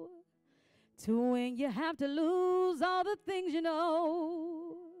know, to win you have to lose all the things you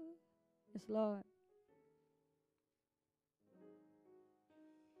know. Yes, Lord.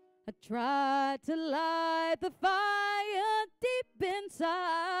 I tried to light the fire deep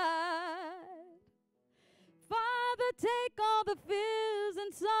inside. Father, take all the fears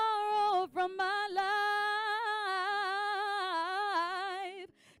and sorrow from my life.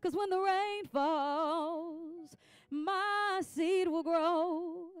 'Cause when the rain falls, my seed will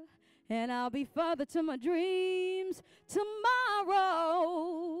grow, and I'll be further to my dreams tomorrow.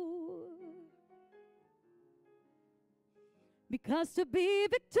 Because to be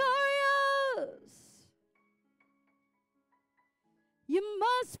victorious, you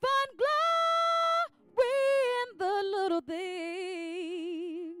must find glory in the little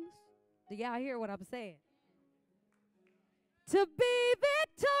things. Do y'all hear what I'm saying? To be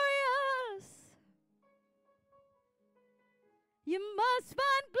victorious, you must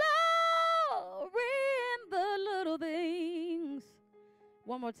find glory in the little things.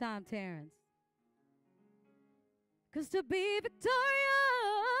 One more time, Terrence. 'Cause to be victorious,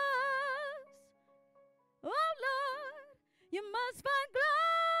 oh Lord, you must find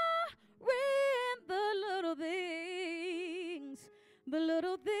glory in the little things, the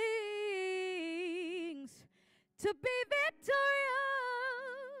little things. To be victorious,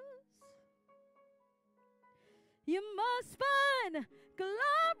 you must find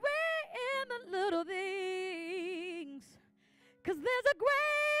glory in the little things. 'Cause there's a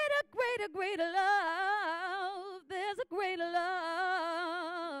greater, greater, greater love. There's a greater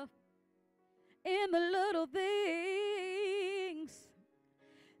love in the little things.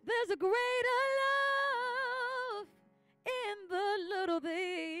 There's a greater love in the little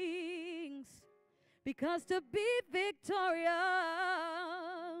things. Because to be victorious,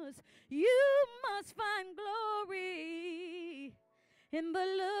 you must find glory in the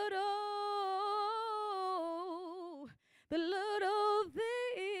little things.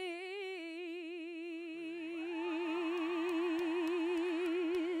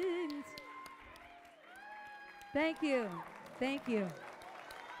 Thank you. Thank you.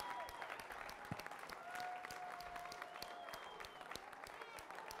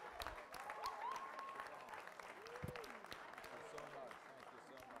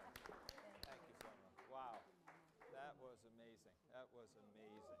 Wow, that was amazing. That was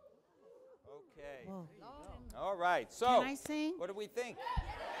amazing. Okay. Whoa. All right. So, Can I sing? what do we think? All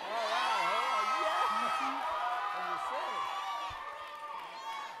right. Yeah. Can you sing?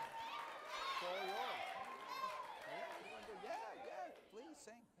 It's all yours. Yeah. Please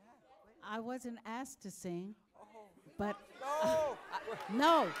sing. Yeah, please. I wasn't asked to sing, but No.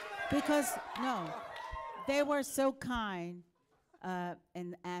 no, because they were so kind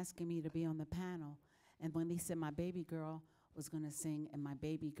in asking me to be on the panel. And when they said my baby girl was going to sing and my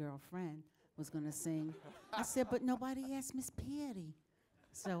baby girlfriend was going to sing, I said, but nobody asked Miss Petty.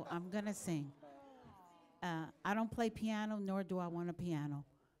 So I'm going to sing. I don't play piano, nor do I want a piano.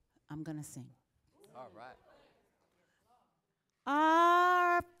 I'm going to sing. All right.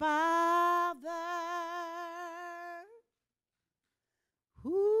 Our Father,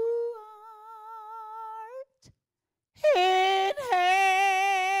 who art in heaven,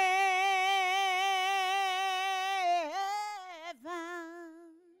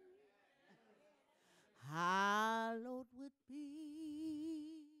 hallowed would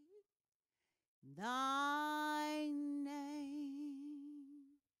be thy name.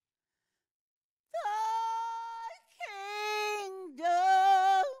 Thy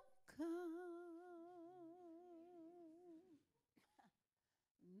kingdom come.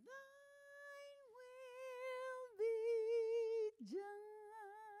 Thine will be done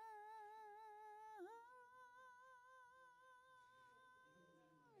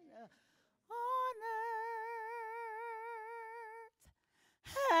on earth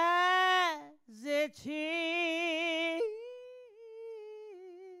as it is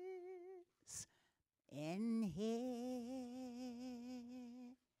in heaven.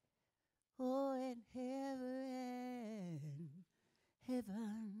 Oh, in heaven.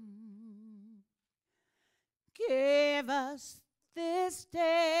 Give us this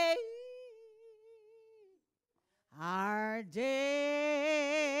day our daily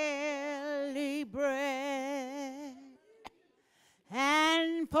bread,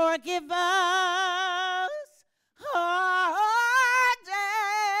 and forgive us our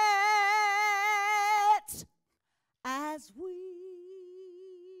debts as we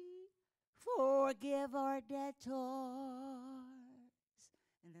forgive our debtors.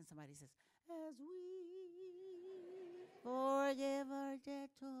 And then somebody says, as we forgive our debtors.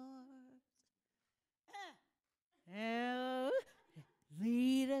 And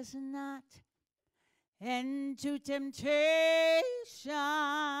lead us not into temptation,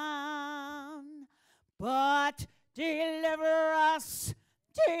 but deliver us,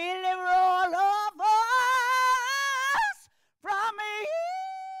 deliver all of us from evil.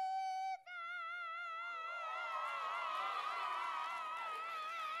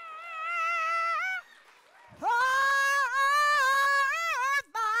 For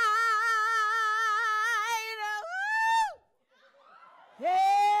thine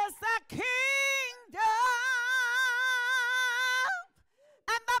is the kingdom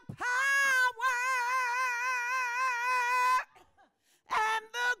and the power and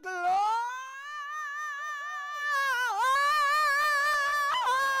the glory.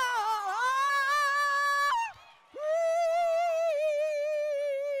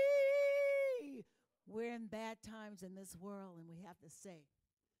 We're in bad times in this world, and we have to say,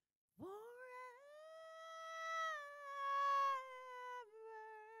 forever.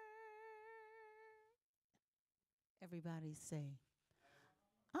 Everybody say,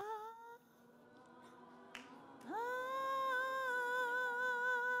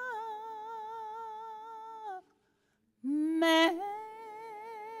 Amen.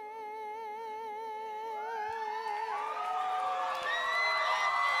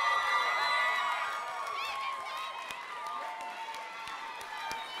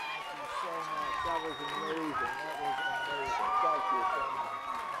 That was amazing. That was amazing. Thank you so much.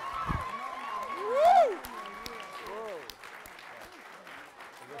 Woo! Whoa.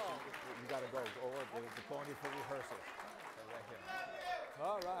 Listen, you got to go. Over the pony for rehearsal. Right here.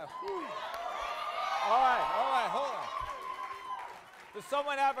 All right. Woo. All right. Hold on. Does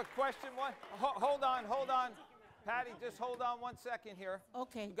someone have a question? Hold on. Patty, just hold on 1 second here.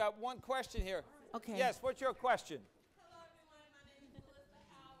 Okay. We got one question here. Okay. Yes, what's your question? Hello, everyone. My name is Melissa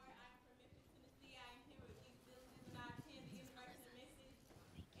Howard. I'm from Memphis, Tennessee. I am here with Youth Villages, and I attend the University of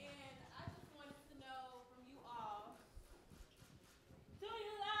Memphis. And I just wanted to know from you all, do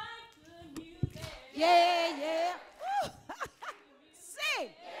you like good music? Yeah. Sing.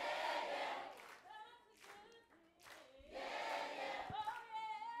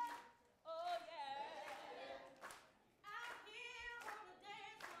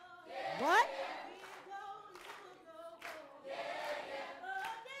 What?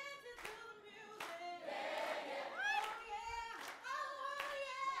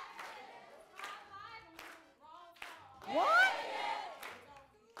 What?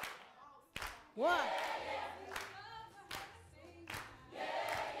 What?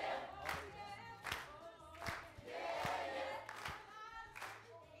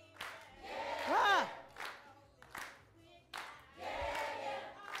 Huh?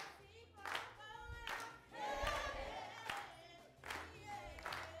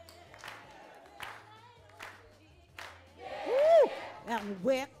 Woo! And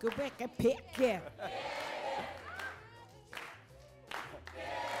wick a pick, yeah.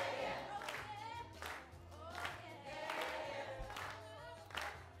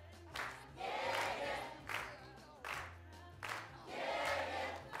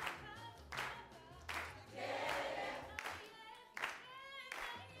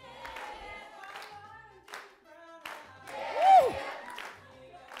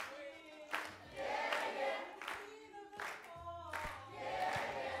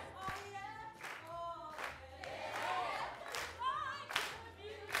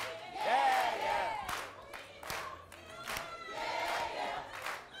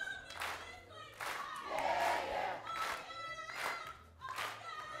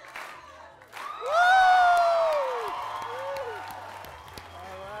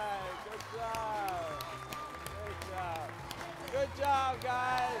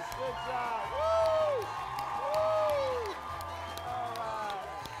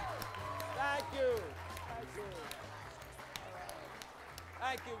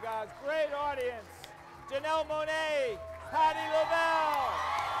 Thank you, guys. Great audience. Janelle Monáe, Patti LaBelle.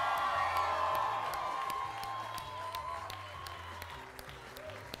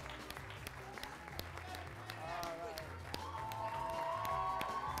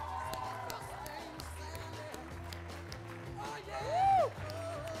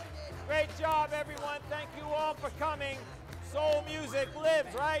 Great job, everyone. Thank you all for coming. Soul music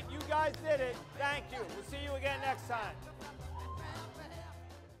lives, right? You guys did it. Thank you. We'll see you again next time.